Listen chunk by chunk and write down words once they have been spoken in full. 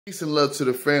Peace and love to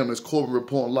the family. It's Corbin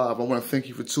reporting live. I want to thank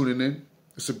you for tuning in.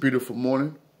 It's a beautiful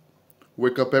morning.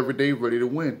 Wake up every day ready to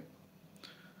win.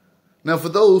 Now, for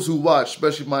those who watch,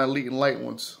 especially my elite and light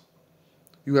ones,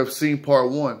 you have seen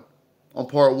part one. On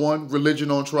part one,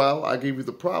 religion on trial, I gave you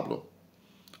the problem.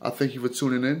 I thank you for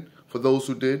tuning in. For those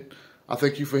who did, I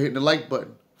thank you for hitting the like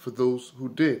button. For those who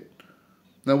did.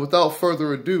 Now, without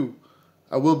further ado,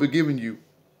 I will be giving you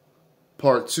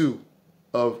part two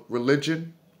of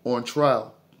religion on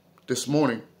trial. This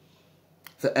morning,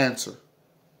 the answer.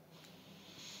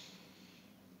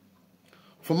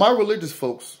 For my religious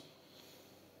folks,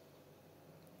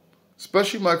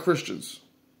 especially my Christians,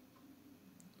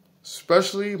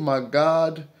 especially my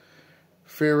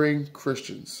God-fearing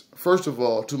Christians. First of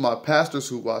all, to my pastors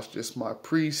who watch this, my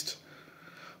priests,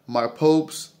 my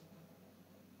popes,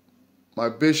 my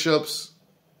bishops,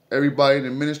 everybody in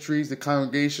the ministries, the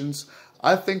congregations,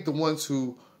 I think the ones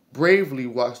who bravely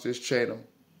watch this channel,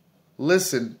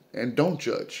 listen and don't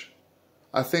judge.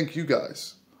 I thank you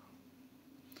guys.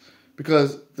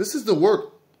 Because this is the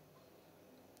work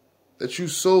that you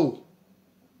so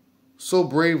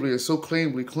bravely and so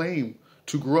claimly claim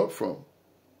to grow up from.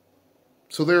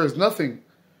 So there is nothing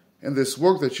in this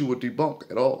work that you will debunk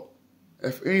at all.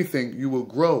 If anything, you will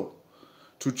grow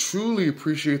to truly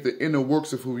appreciate the inner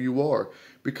works of who you are.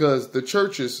 Because the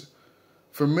churches,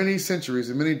 for many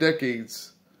centuries and many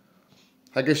decades,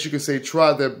 I guess you could say,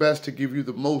 try their best to give you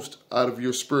the most out of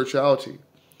your spirituality.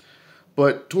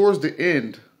 But towards the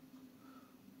end,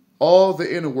 all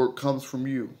the inner work comes from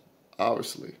you,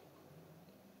 obviously.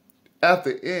 At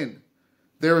the end,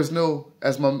 there is no,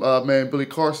 as my man Billy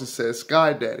Carson says,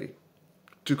 Sky Daddy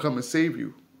to come and save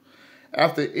you.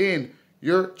 At the end,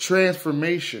 your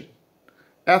transformation.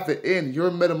 At the end,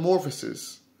 your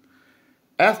metamorphosis.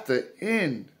 At the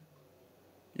end,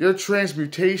 your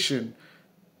transmutation,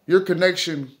 your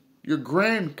connection, your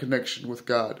grand connection with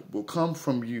God will come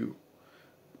from you.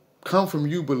 Come from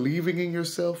you believing in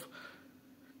yourself.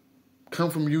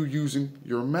 Come from you using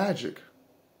your magic.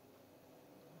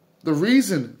 The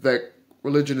reason that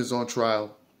religion is on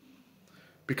trial,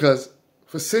 because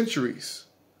for centuries,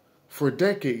 for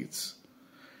decades,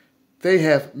 they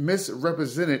have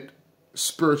misrepresented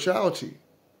spirituality.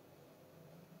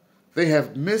 They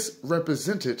have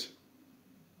misrepresented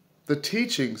the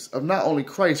teachings of not only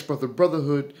Christ, but the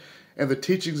brotherhood and the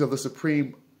teachings of the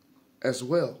Supreme as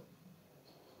well.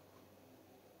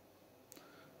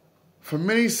 For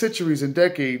many centuries and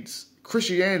decades,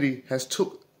 Christianity has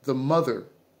took the mother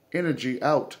energy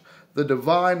out. The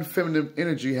divine feminine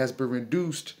energy has been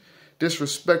reduced,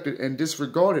 disrespected, and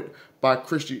disregarded by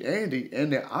Christianity.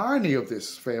 And the irony of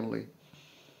this, family,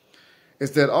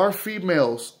 is that our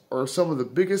females are some of the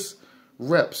biggest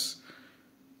reps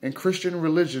in Christian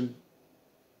religion,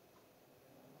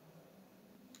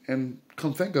 and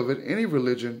come think of it, any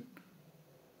religion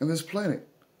in this planet.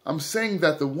 I'm saying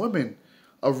that the women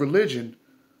of religion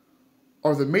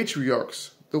are the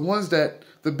matriarchs, the ones that,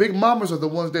 the big mamas are the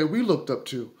ones that we looked up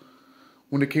to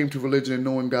when it came to religion and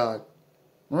knowing God.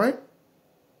 All right?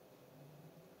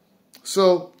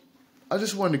 So, I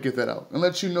just wanted to get that out and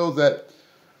let you know that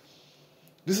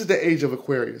this is the age of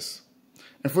Aquarius.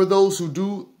 And for those who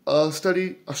do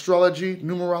study astrology,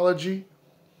 numerology,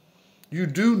 you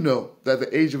do know that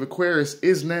the age of Aquarius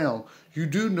is now. You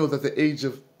do know that the age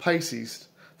of Pisces,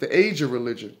 the age of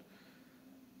religion,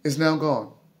 is now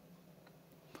gone.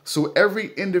 So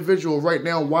every individual right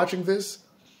now watching this,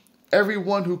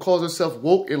 everyone who calls herself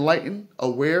woke, enlightened,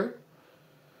 aware,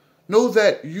 know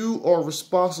that you are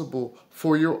responsible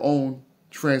for your own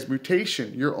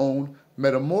transmutation, your own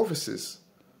metamorphosis.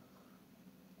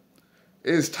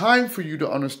 It is time for you to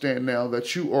understand now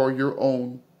that you are your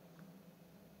own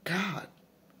God,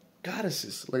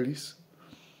 goddesses, ladies.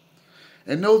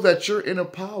 And know that your inner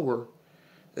power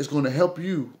is going to help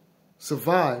you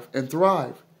survive and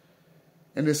thrive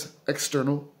in this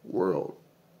external world.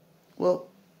 Well,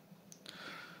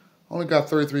 I only got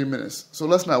 33 minutes, so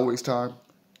let's not waste time.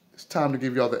 It's time to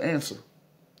give y'all the answer.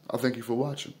 I thank you for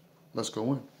watching. Let's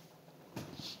go in.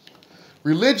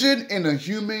 Religion in a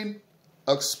human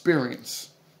experience.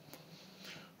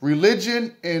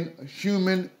 Religion in a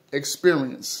human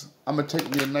experience. I'm going to take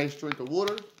me a nice drink of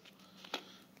water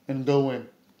and go in.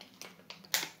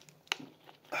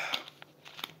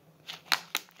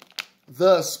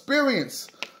 The experience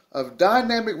of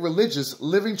dynamic religious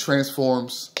living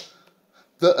transforms.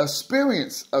 The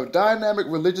experience of dynamic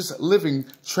religious living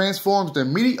transforms the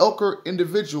mediocre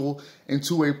individual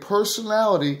into a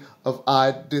personality of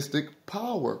eidetic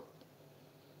power.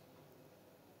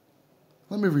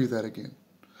 Let me read that again.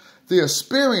 The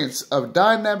experience of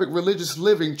dynamic religious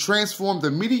living transformed the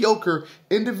mediocre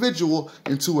individual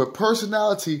into a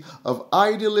personality of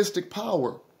idealistic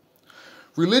power.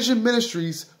 Religion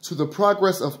ministries to the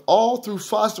progress of all through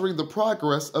fostering the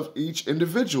progress of each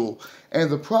individual and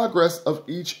the progress of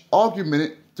each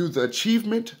augmented through the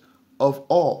achievement of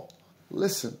all.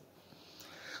 Listen.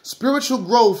 Spiritual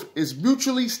growth is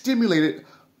mutually stimulated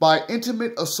by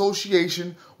intimate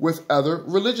association with other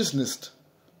religionists.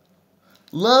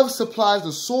 Love supplies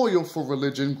the soil for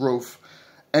religion growth,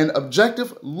 an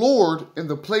objective Lord in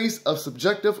the place of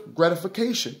subjective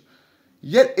gratification,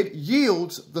 yet it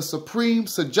yields the supreme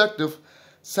subjective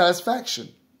satisfaction.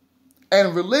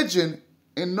 And religion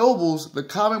ennobles the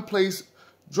commonplace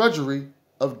drudgery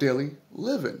of daily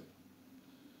living.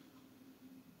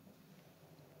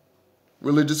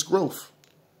 Religious growth.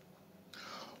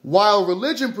 While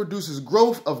religion produces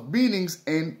growth of meanings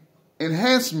and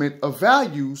enhancement of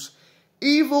values,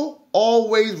 evil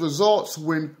always results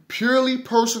when purely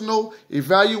personal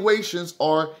evaluations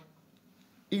are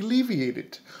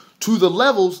alleviated to the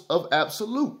levels of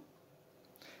absolute.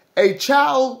 A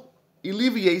child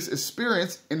alleviates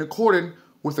experience in accordance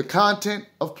with the content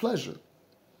of pleasure.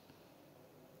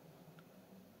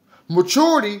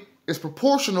 Maturity is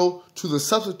proportional to the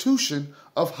substitution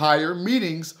of higher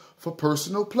meanings for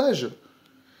personal pleasure.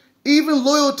 Even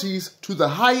loyalties to the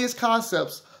highest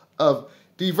concepts of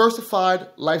diversified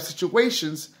life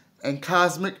situations and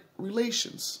cosmic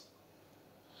relations.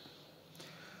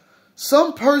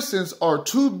 Some persons are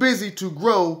too busy to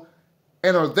grow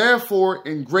and are therefore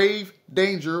in grave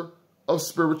danger of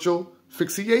spiritual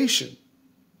fixation.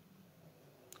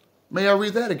 May I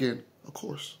read that again? Of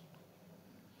course.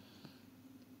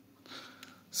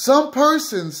 Some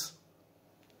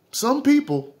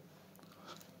people,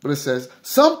 but it says,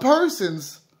 some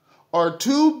persons are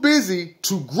too busy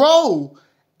to grow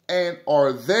and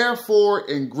are therefore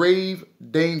in grave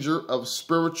danger of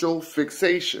spiritual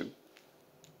fixation.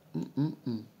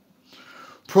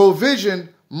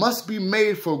 Provision must be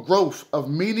made for growth of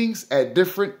meanings at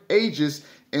different ages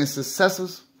in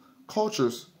successive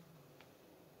cultures.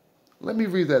 Let me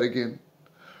read that again.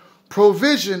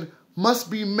 Provision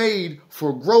must be made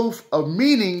for growth of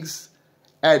meanings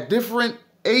at different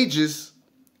ages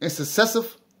in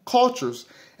successive cultures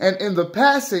and in the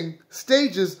passing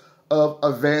stages of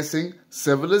advancing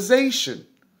civilization.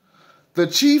 The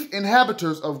chief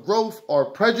inhibitors of growth are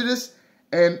prejudice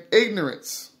and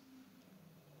ignorance.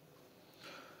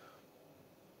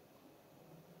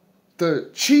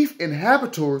 The chief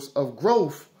inhibitors of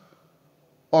growth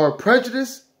are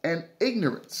prejudice and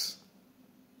ignorance.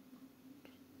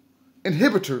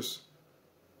 Inhibitors.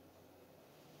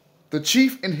 The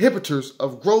chief inhibitors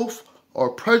of growth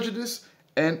are prejudice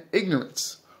and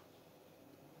ignorance.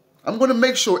 I'm going to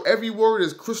make sure every word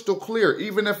is crystal clear,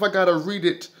 even if I got to read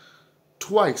it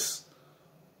twice.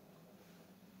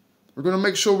 We're going to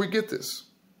make sure we get this.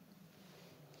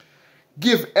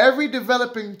 Give every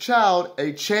developing child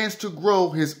a chance to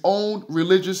grow his own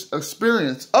religious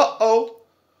experience. Uh-oh.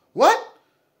 What?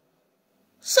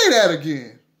 Say that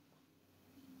again.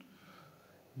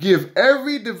 Give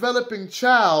every developing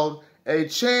child a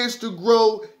chance to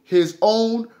grow his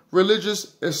own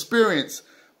religious experience.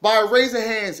 By raising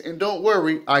hands, and don't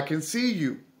worry, I can see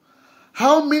you.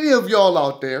 How many of y'all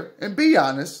out there, and be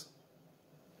honest,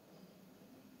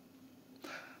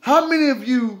 how many of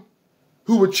you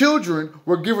who were children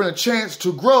were given a chance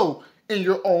to grow in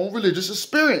your own religious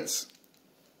experience?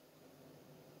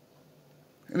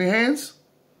 Any hands?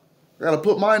 I gotta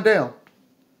put mine down.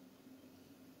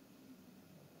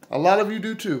 A lot of you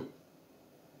do too.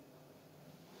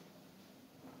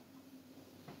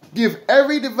 Give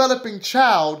every developing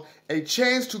child a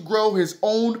chance to grow his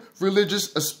own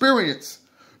religious experience.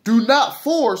 Do not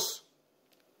force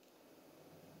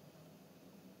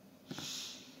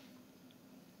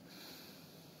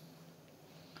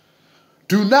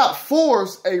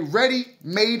a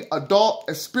ready-made adult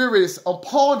experience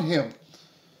upon him.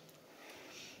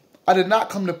 I did not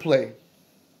come to play.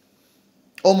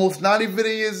 Almost 90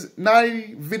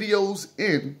 videos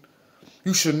in,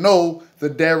 you should know the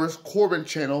Darius Corbin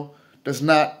channel does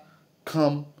not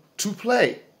come to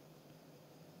play.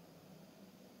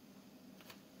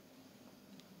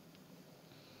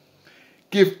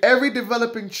 Give every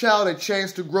developing child a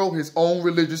chance to grow his own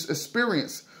religious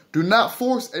experience. Do not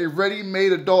force a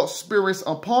ready-made adult experience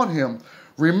upon him.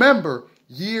 Remember,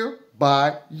 year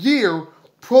by year,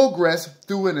 progress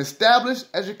through an established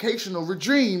educational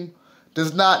regime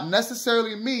does not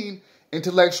necessarily mean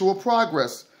intellectual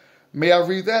progress. May I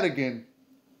read that again?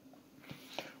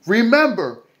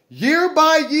 Remember,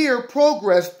 Year-by-year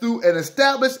progress through an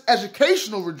established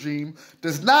educational regime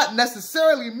does not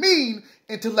necessarily mean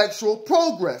intellectual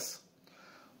progress,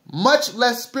 much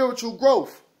less spiritual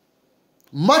growth.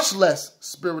 Much less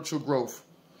spiritual growth.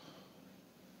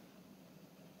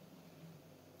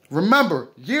 Remember,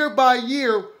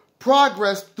 year-by-year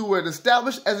progress through an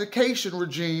established educational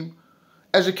regime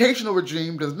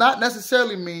does not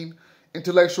necessarily mean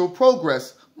intellectual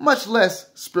progress, much less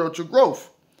spiritual growth.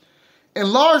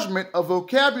 Enlargement of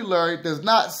vocabulary does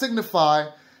not signify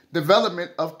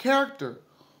development of character.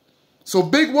 So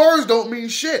big words don't mean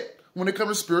shit when it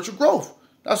comes to spiritual growth.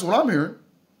 That's what I'm hearing.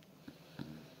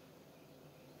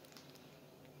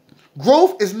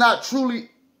 Growth is not truly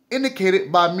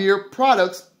indicated by mere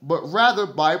products, but rather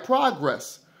by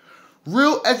progress.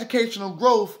 Real educational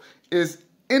growth is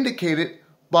indicated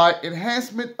by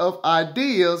enhancement of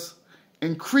ideas,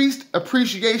 increased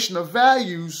appreciation of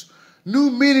values, new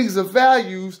meanings of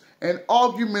values, and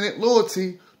augmented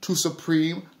loyalty to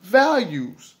supreme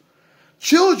values.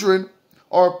 Children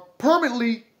are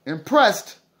permanently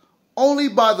impressed only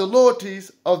by the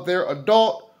loyalties of their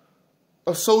adult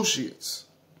associates.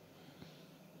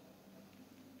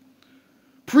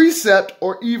 Precept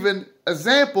or even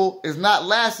example is not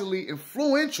lastingly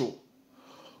influential.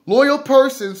 Loyal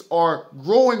persons are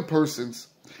growing persons,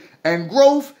 and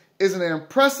growth is an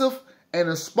impressive and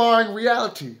inspiring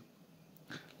reality.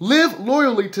 Live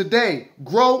loyally today,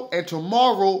 grow, and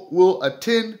tomorrow will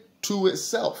attend to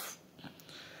itself.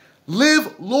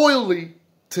 Live loyally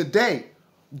today,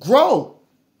 grow,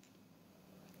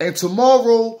 and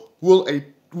tomorrow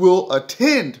will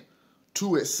attend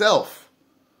to itself.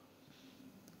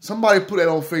 Somebody put that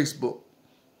on Facebook.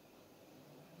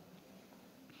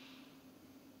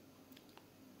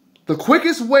 The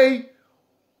quickest way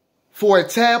for a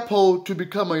tadpole to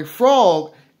become a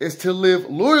frog is to live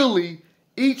loyally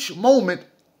each moment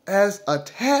as a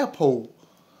tadpole.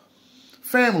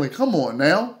 Family, come on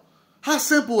now. How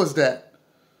simple is that?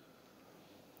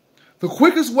 The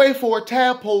quickest way for a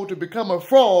tadpole to become a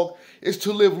frog is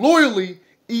to live loyally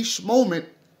each moment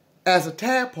as a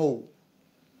tadpole.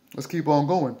 Let's keep on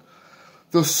going.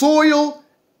 The soil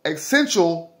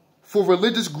essential for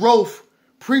religious growth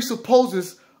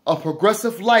presupposes a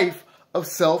progressive life of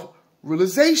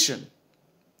self-realization.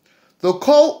 The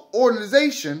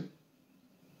co-organization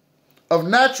of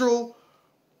natural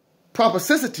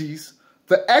propensities,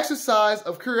 the exercise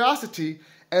of curiosity,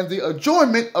 and the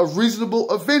enjoyment of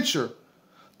reasonable adventure,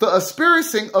 the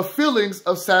experiencing of feelings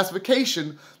of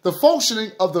satisfaction, the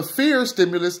functioning of the fear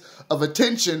stimulus of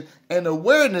attention and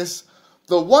awareness,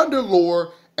 the wonder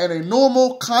lore, and a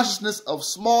normal consciousness of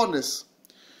smallness.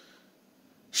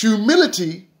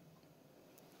 Humility.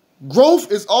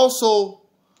 Growth is also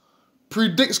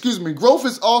predicted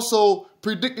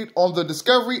on the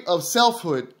discovery of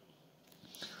selfhood.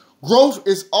 Growth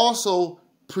is also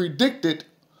predicated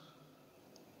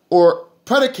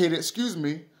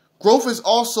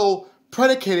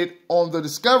on the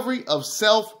discovery of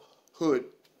selfhood,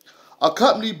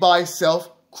 accompanied by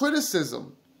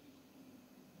self-criticism.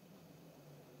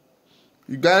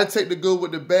 You got to take the good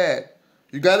with the bad.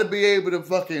 You got to be able to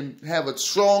fucking have a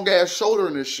strong-ass shoulder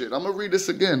in this shit. I'm going to read this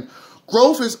again.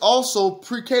 Growth is also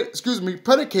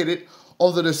predicated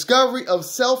on the discovery of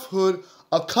selfhood,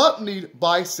 accompanied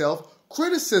by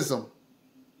self-criticism.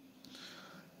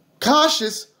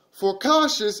 Conscious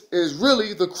is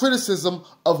really the criticism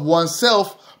of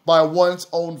oneself by one's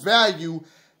own value,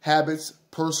 habits,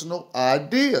 personal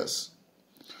ideas.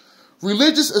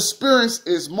 Religious experience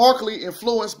is markedly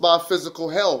influenced by physical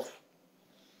health.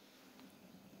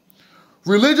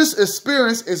 Religious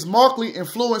experience is markedly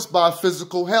influenced by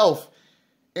physical health,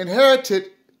 inherited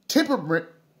temperament,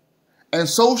 and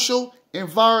social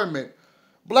environment.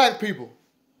 Black people,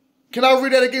 can I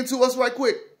read that again to us right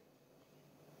quick?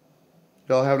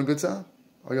 Y'all having a good time?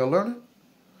 Are y'all learning?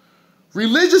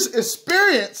 Religious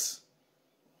experience,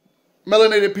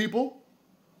 melanated people,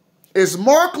 is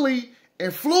markedly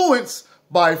influenced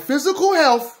by physical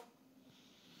health,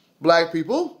 black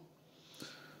people,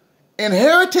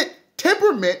 inherited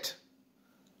temperament,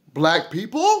 black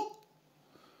people,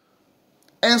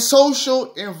 and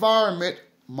social environment,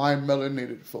 my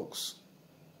melanated folks.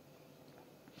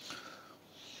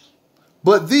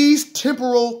 But these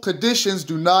temporal conditions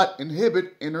do not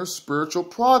inhibit inner spiritual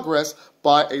progress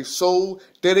by a soul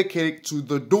dedicated to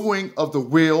the doing of the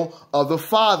will of the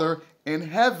Father in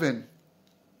heaven.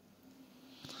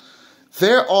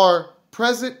 There are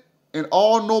present in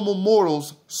all normal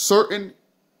mortals certain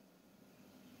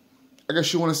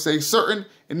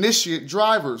initiate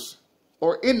drivers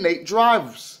or innate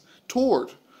drivers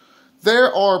toward.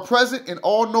 There are present in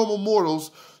all normal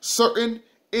mortals certain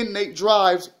innate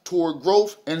drives toward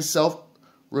growth and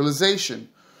self-realization,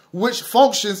 which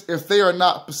functions if they are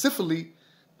not specifically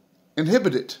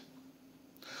inhibited.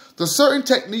 The certain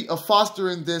technique of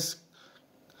fostering this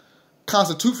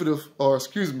constitutive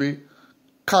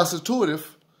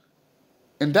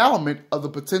endowment of the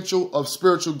potential of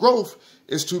spiritual growth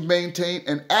is to maintain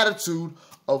an attitude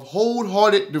of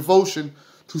wholehearted devotion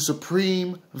to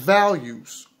supreme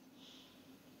values.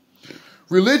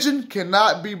 Religion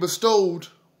cannot be bestowed,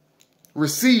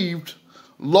 received,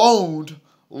 loaned,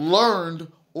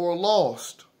 learned, or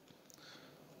lost.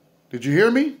 Did you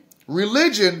hear me?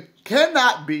 Religion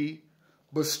cannot be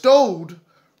bestowed,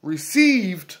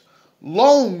 received,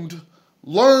 loaned,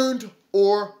 learned,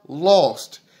 or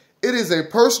lost. It is a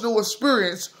personal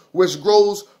experience which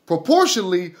grows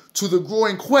proportionally to the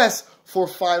growing quest for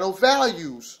final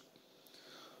values.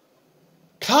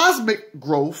 Cosmic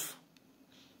growth,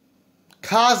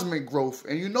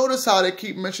 and you notice how they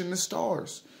keep mentioning the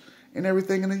stars and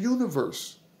everything in the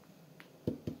universe.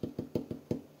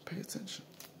 Pay attention.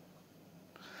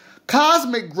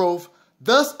 Cosmic growth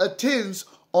thus attends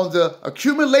on the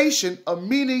accumulation of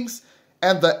meanings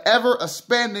and the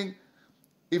ever-expanding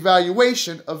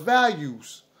evaluation of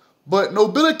values. But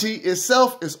nobility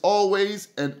itself is always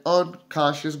an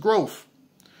unconscious growth.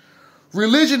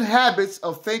 Religion habits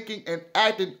of thinking and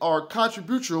acting are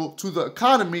contributory to the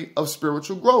economy of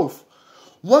spiritual growth.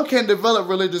 One can develop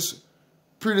religious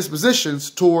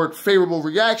predispositions toward favorable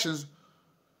reactions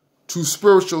to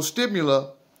spiritual stimuli,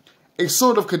 a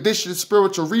sort of conditioned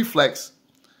spiritual reflex.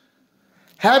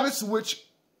 Habits which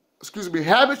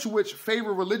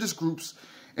favor religious groups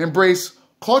embrace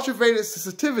cultivated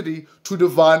sensitivity to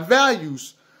divine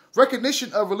values,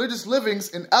 recognition of religious livings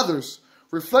in others,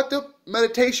 reflective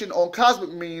meditation on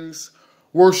cosmic meanings,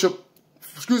 reflective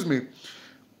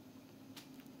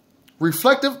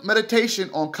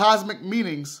meditation on cosmic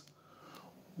meanings,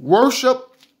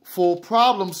 worshipful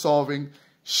problem solving,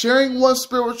 sharing one's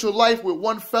spiritual life with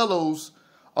one's fellows,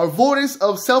 avoidance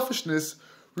of selfishness,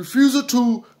 refusal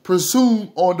to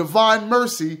presume on divine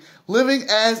mercy, living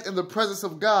as in the presence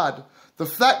of God. The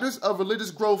factors of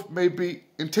religious growth may be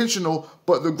intentional,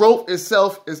 but the growth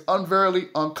itself is unverily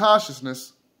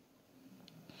unconsciousness.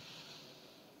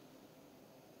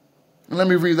 And let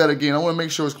me read that again. I want to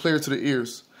make sure it's clear to the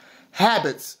ears.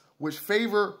 Habits which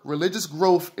favor religious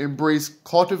growth embrace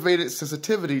cultivated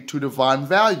sensitivity to divine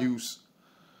values,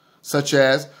 such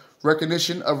as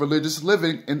recognition of religious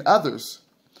living in others,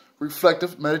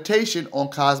 reflective meditation on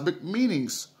cosmic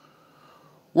meanings,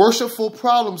 worshipful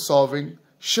problem solving,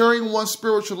 sharing one's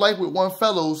spiritual life with one's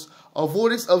fellows,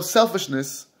 avoidance of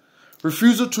selfishness,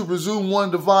 refusal to presume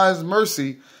one divine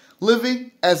mercy,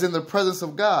 living as in the presence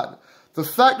of God. The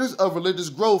factors of religious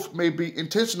growth may be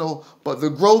intentional, but the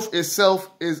growth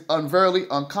itself is unverily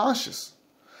unconscious.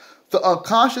 The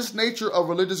unconscious nature of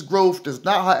religious growth does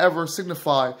not, however,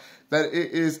 signify that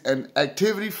it is an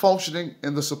activity functioning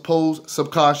in the supposed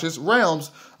subconscious realms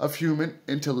of human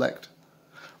intellect.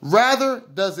 Rather,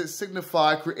 does it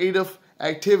signify creative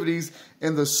activities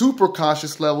in the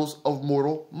superconscious levels of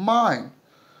mortal mind.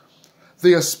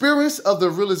 The experience of the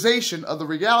realization of the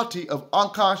reality of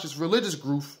unconscious religious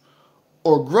growth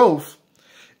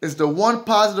is the one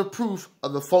positive proof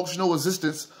of the functional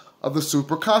existence of the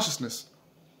superconsciousness.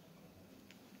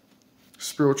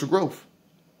 Spiritual growth.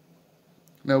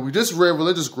 Now, we just read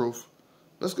religious growth.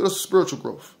 Let's go to spiritual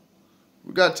growth.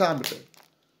 We got time today.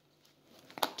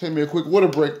 Take me a quick water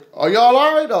break. Are y'all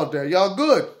all right out there? Y'all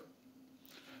good?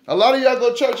 A lot of y'all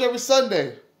go to church every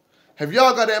Sunday. Have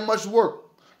y'all got that much work?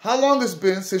 How long it's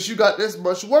been since you got this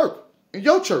much work in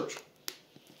your church?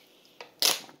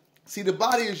 See, the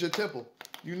body is your temple.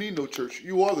 You need no church.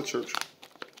 You are the church.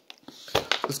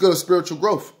 Let's go to spiritual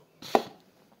growth.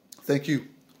 Thank you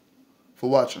for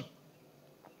watching.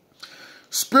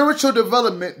 Spiritual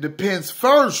development depends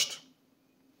first.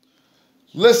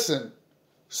 Listen,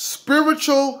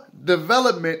 spiritual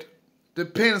development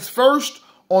depends first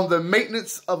on the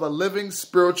maintenance of a living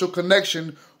spiritual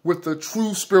connection with the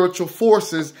true spiritual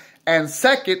forces, and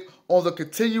second, on the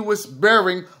continuous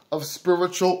bearing of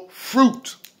spiritual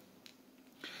fruit.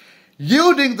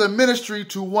 Yielding the ministry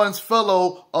to one's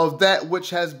fellow of that which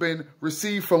has been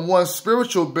received from one's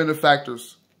spiritual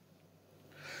benefactors.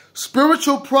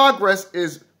 Spiritual progress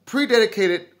is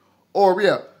predicated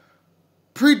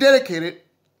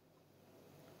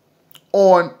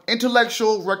on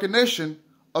intellectual recognition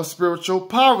of spiritual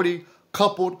poverty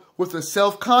coupled with the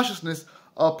self-consciousness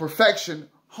of perfection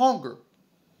hunger.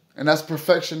 And that's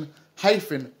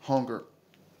perfection-hunger.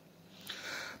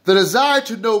 The desire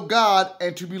to know God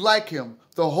and to be like Him.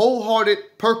 The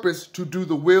wholehearted purpose to do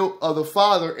the will of the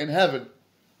Father in heaven.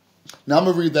 Now I'm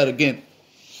going to read that again.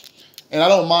 And I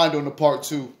don't mind doing the part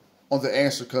 2 on the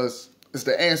answer because it's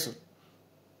the answer.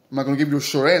 I'm not going to give you a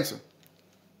short answer.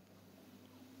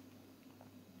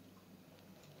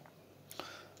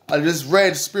 I just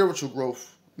read spiritual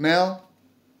growth. Now,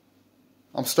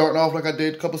 I'm starting off like I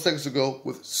did a couple seconds ago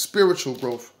with spiritual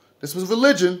growth. This was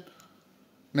religion.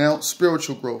 Now,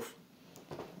 spiritual growth.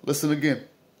 Listen again.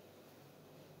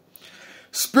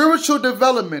 Spiritual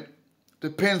development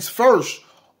depends first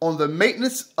on the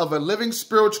maintenance of a living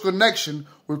spiritual connection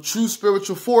with true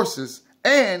spiritual forces,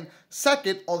 and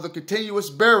second, on the continuous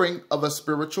bearing of a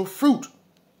spiritual fruit.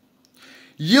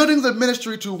 Yielding the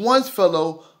ministry to one's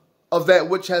fellow of that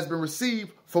which has been received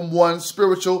from one's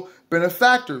spiritual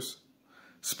benefactors.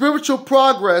 Spiritual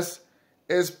progress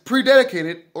is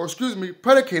predicated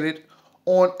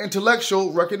on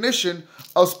intellectual recognition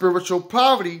of spiritual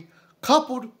poverty,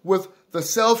 coupled with the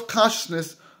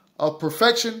self-consciousness of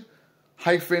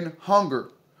perfection-hunger.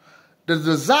 The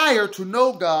desire to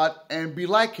know God and be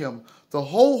like Him, the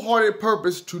wholehearted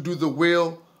purpose to do the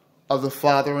will of the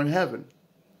Father in heaven.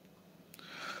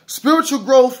 Spiritual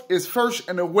growth is first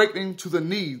an awakening to the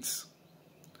needs,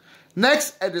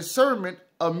 next a discernment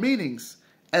of meanings,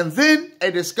 and then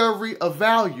a discovery of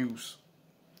values.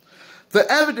 The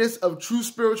evidence of true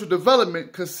spiritual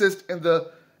development consists in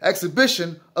the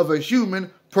exhibition of a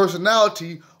human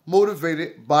personality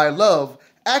motivated by love,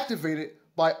 activated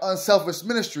by unselfish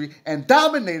ministry, and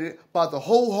dominated by the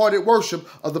wholehearted worship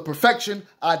of the perfection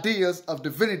ideas of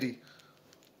divinity.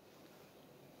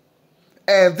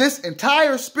 And this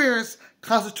entire experience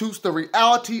constitutes the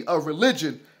reality of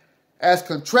religion as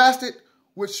contrasted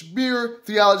with mere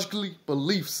theological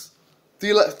beliefs.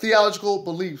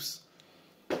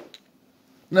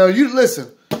 Now, you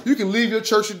listen, you can leave your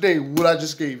church today with what I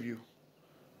just gave you.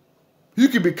 You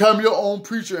can become your own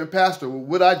preacher and pastor with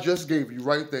what I just gave you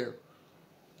right there.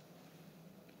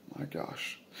 My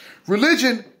gosh.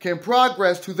 Religion can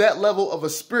progress to that level of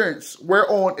experience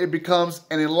whereon it becomes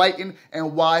an enlightened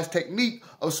and wise technique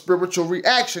of spiritual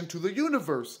reaction to the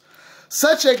universe.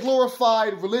 Such a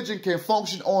glorified religion can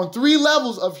function on 3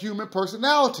 levels of human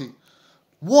personality.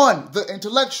 1, the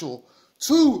intellectual.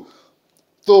 2,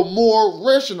 the more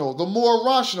rational.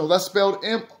 That's spelled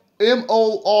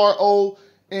M-O-R-O-N-T-I-A-L.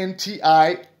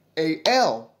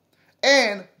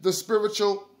 And the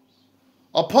spiritual,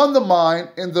 upon the mind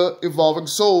in the evolving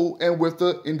soul and with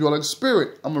the indwelling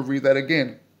spirit. I'm going to read that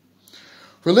again.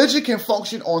 Religion can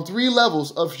function on 3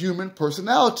 levels of human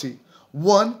personality.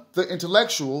 1, the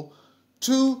intellectual.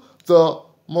 2, the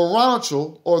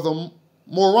moronical, I'm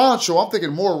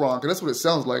thinking moron, because that's what it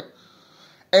sounds like.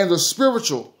 And the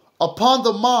spiritual, upon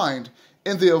the mind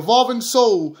in the evolving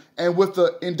soul and with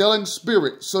the indwelling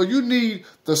spirit. So you need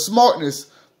the smartness,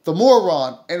 the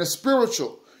moron, and the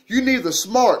spiritual. You need the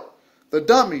smart, the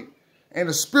dummy, and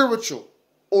the spiritual,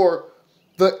 or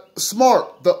the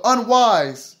smart, the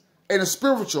unwise, and the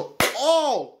spiritual,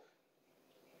 all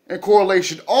in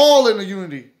correlation, all in the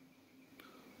unity.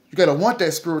 You got to want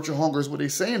that spiritual hunger is what they're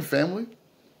saying, family.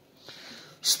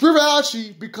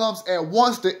 Spirituality becomes at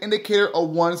once the indicator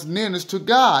of one's nearness to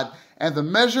God and the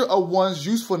measure of one's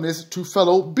usefulness to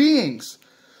fellow beings.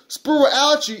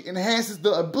 Spirituality enhances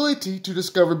the ability to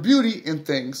discover beauty in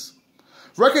things,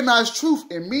 recognize truth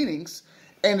in meanings,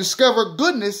 and discover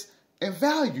goodness in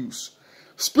values.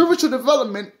 Spiritual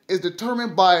development is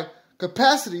determined by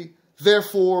capacity,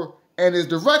 therefore, and is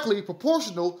directly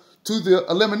proportional to the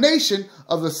elimination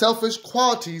of the selfish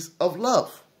qualities of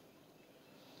love.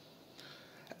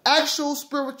 Actual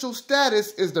spiritual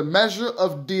status is the measure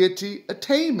of deity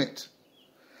attainment.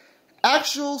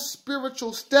 Actual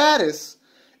spiritual status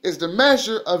is the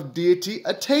measure of deity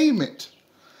attainment.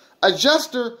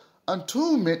 Adjuster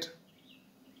attunement,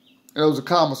 and it was a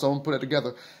comma, so I'm going to put it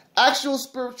together. Actual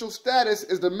spiritual status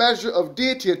is the measure of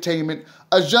deity attainment,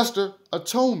 adjuster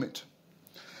atonement.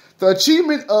 The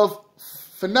achievement of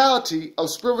finality of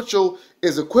spiritual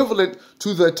is equivalent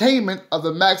to the attainment of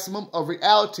the maximum of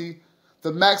reality,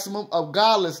 the maximum of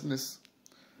godlessness.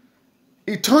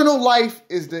 Eternal life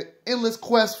is the endless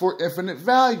quest for infinite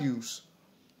values.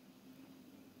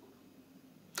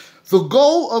 The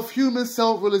goal of human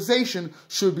self-realization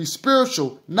should be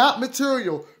spiritual, not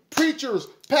material. Preachers,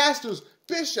 pastors,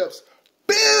 bishops,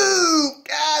 boo,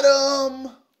 got 'em.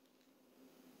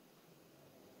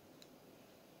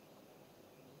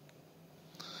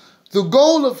 The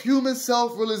goal of human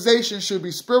self-realization should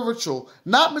be spiritual,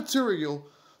 not material.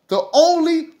 The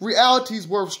only realities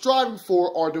worth striving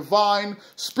for are divine,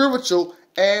 spiritual,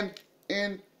 and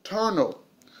internal.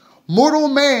 Mortal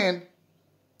man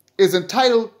is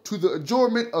entitled to the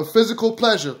enjoyment of physical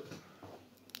pleasure.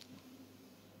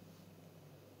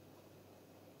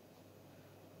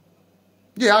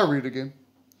 Yeah, I'll read it again.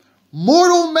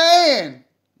 Mortal man.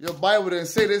 Your Bible didn't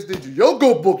say this, did you? Your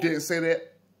good book didn't say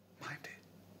that. Mine did.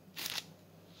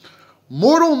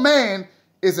 Mortal man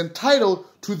is entitled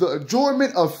to the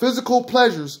enjoyment of physical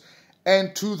pleasures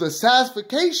and to the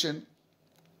satisfaction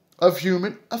of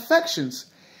human affections.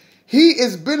 He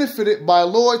is benefited by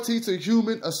loyalty to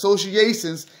human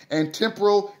associations and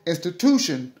temporal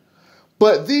institutions,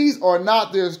 but these are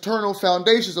not the eternal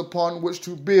foundations upon which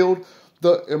to build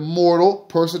the immortal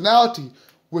personality,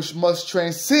 which must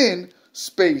transcend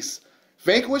space,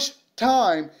 vanquish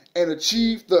time, and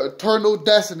achieve the eternal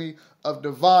destiny of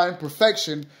divine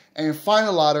perfection and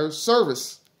finalizer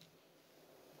service.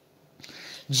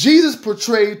 Jesus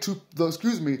portrayed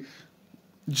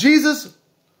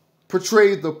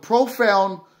the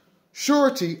profound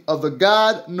surety of the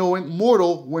God-knowing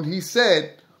mortal when he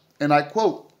said, and I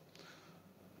quote,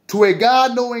 "To a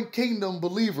God-knowing kingdom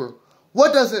believer,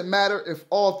 what does it matter if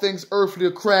all things earthly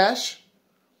crash?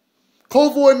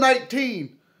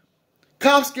 COVID-19,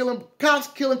 cops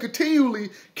continually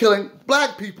killing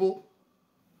black people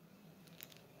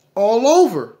all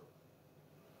over.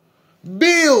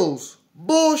 Bills,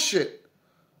 bullshit.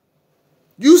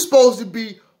 You supposed to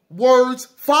be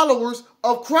followers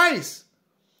of Christ,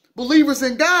 believers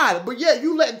in God, but yet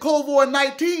you letting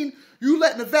COVID-19, you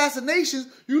letting the vaccinations,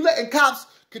 you letting cops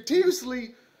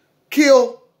continuously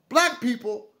kill black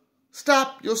people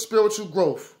stop your spiritual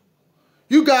growth.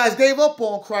 You guys gave up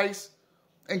on Christ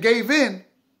and gave in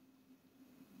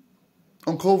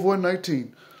on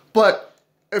COVID-19. But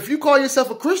if you call yourself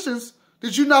a Christian,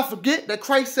 did you not forget that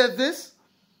Christ said this?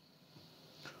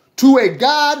 To a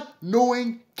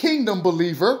God-knowing kingdom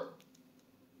believer,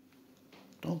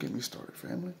 don't get me started,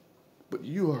 family, but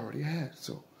you already had,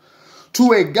 so.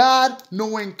 To a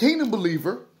God-knowing kingdom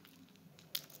believer,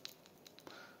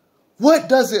 what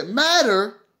does it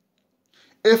matter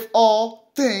if all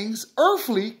things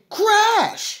earthly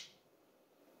crash?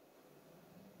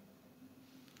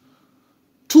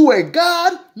 To a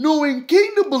God-knowing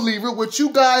kingdom believer, which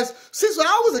you guys, since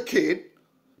I was a kid,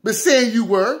 been saying you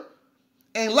were,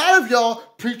 and a lot of y'all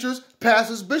preachers,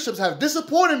 pastors, bishops have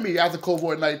disappointed me after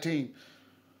COVID-19.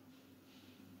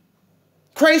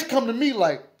 Christ come to me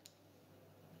like,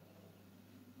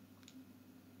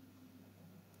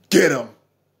 get him.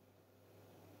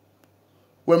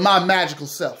 With my magical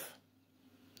self.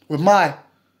 With my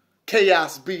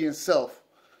chaos being self.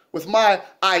 With my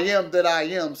I am that I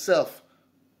am self.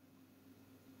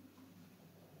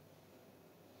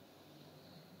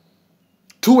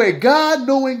 To a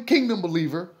God-knowing kingdom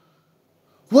believer,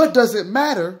 what does it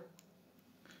matter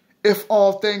if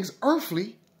all things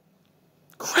earthly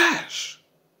crash?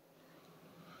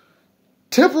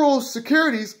 Temporal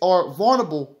securities are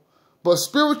vulnerable, but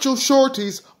spiritual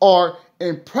sureties are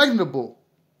impregnable.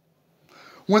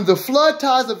 When the flood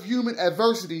tides of human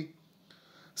adversity,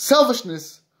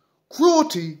 selfishness,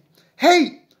 cruelty,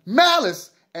 hate, malice,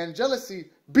 and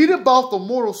jealousy beat about the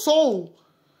mortal soul,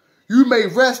 you may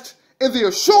rest in the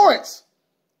assurance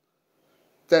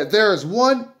that there is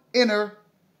one inner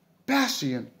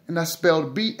bastion, and that's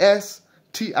spelled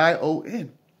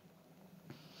B-S-T-I-O-N.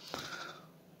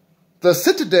 The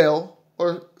citadel,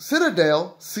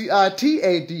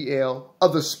 C-I-T-A-D-L,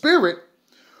 of the spirit,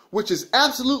 which is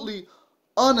absolutely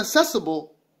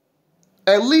inaccessible.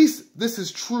 At least this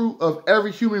is true of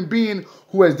every human being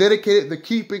who has dedicated the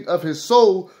keeping of his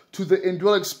soul to the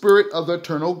indwelling spirit of the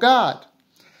eternal God.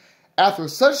 After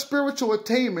such spiritual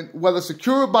attainment, whether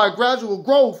secured by gradual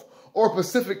growth or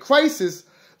specific crisis,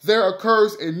 there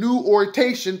occurs a new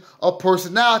orientation of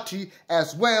personality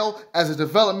as well as a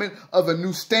development of a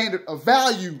new standard of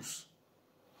values.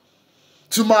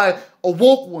 To my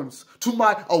awoke ones, to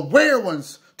my aware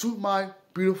ones, to my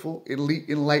beautiful, elite,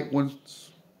 enlightened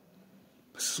ones,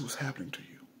 this is what's happening to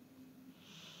you.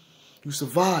 You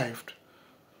survived.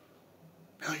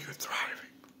 Now you're thriving.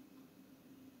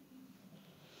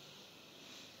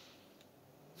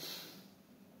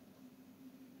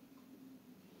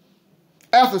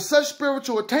 After such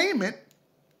spiritual attainment,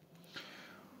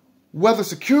 whether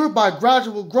secured by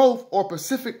gradual growth or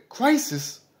Pacific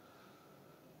crisis,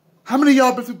 how many of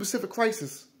y'all been through Pacific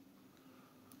crisis?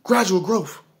 Gradual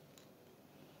growth.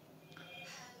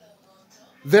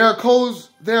 There occurs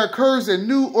a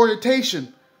new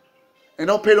orientation. And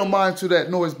don't pay no mind to that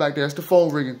noise back there. It's the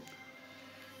phone ringing.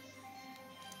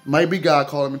 Might be God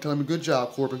calling me, telling me, good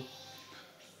job, Corbin.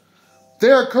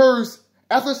 There occurs,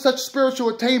 after such spiritual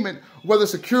attainment, whether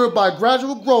secured by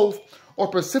gradual growth or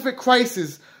specific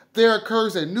crisis, there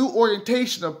occurs a new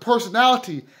orientation of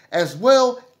personality as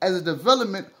well as a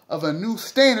development of a new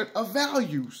standard of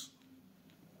values.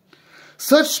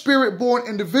 Such spirit-born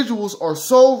individuals are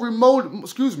so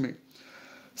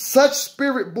Such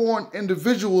spirit-born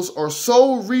individuals are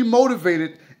so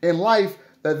remotivated in life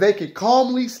that they can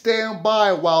calmly stand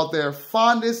by while their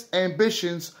fondest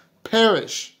ambitions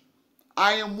perish.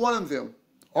 I am one of them.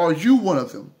 Are you one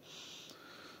of them?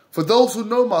 For those who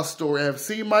know my story and have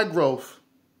seen my growth,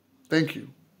 thank you.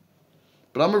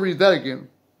 But I'm going to read that again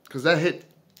because that hit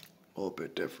a little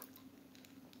bit different.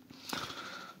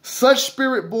 Such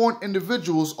spirit-born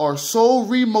individuals are so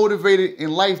remotivated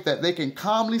in life that they can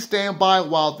calmly stand by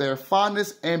while their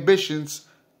fondest ambitions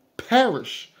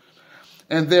perish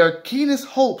and their keenest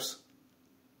hopes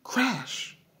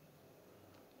crash.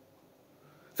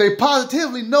 They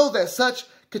positively know that such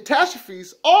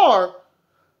catastrophes are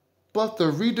but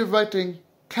the redirecting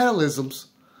catalysms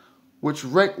which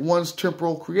wreck one's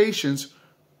temporal creations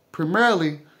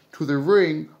primarily to the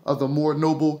rearing of the more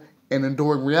noble and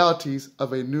enduring realities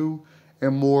of a new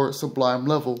and more sublime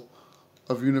level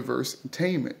of universe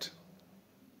attainment.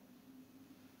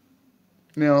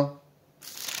 Now,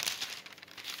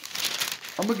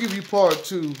 I'm going to give you part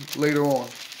 2 later on.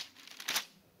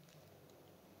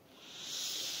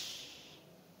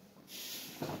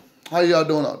 How y'all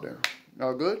doing out there?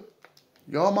 Y'all good?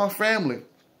 Y'all my family. You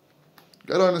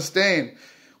got to understand,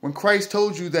 when Christ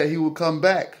told you that he would come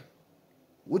back,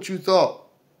 what you thought?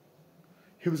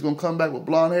 He was going to come back with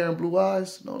blonde hair and blue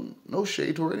eyes? No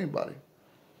shade toward anybody.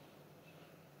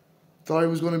 Thought he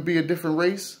was going to be a different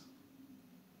race?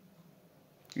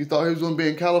 You thought he was going to be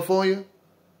in California?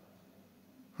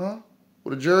 Huh?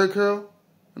 With a jerry curl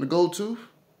and a gold tooth?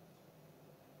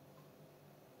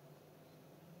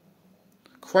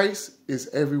 Christ is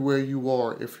everywhere you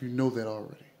are if you know that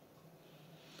already.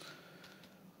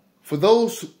 For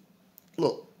those,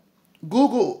 look, go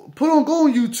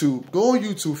on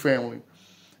YouTube, family.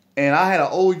 And I had an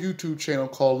old YouTube channel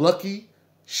called Lucky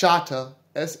Shatta,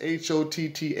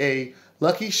 S-H-O-T-T-A,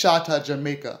 Lucky Shatta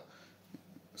Jamaica.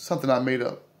 Something I made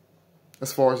up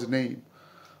as far as the name.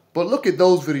 But look at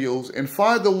those videos and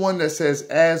find the one that says,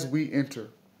 As We Enter.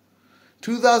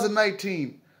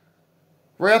 2019,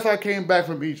 right after I came back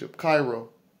from Egypt, Cairo,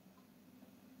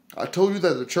 I told you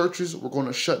that the churches were going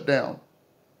to shut down.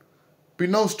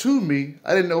 Beknownst to me,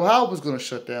 I didn't know how it was going to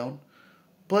shut down,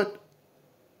 but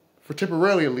for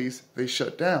temporarily at least, they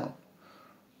shut down.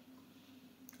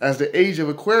 As the age of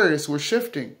Aquarius was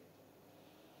shifting,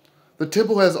 the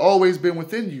temple has always been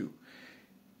within you.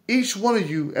 Each one of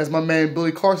you, as my man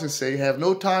Billy Carson say, have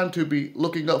no time to be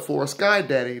looking up for a sky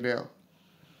daddy now.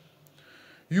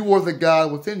 You are the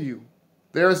God within you.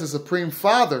 There is a Supreme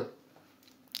Father,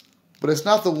 but it's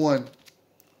not the one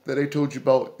that they told you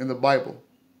about in the Bible.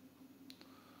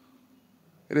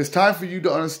 It is time for you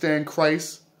to understand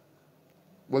Christ,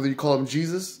 whether you call him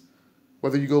Jesus,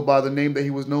 whether you go by the name that he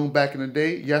was known back in the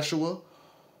day, Yeshua,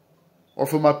 or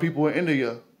for my people in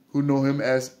India who know him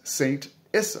as Saint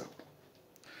Issa.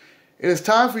 It is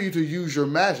time for you to use your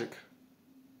magic,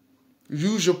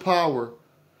 use your power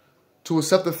to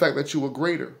accept the fact that you are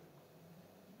greater.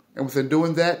 And within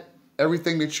doing that,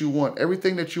 everything that you want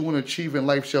to achieve in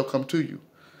life shall come to you.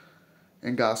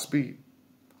 And Godspeed.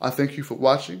 I thank you for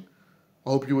watching. I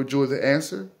hope you enjoyed the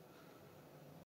answer.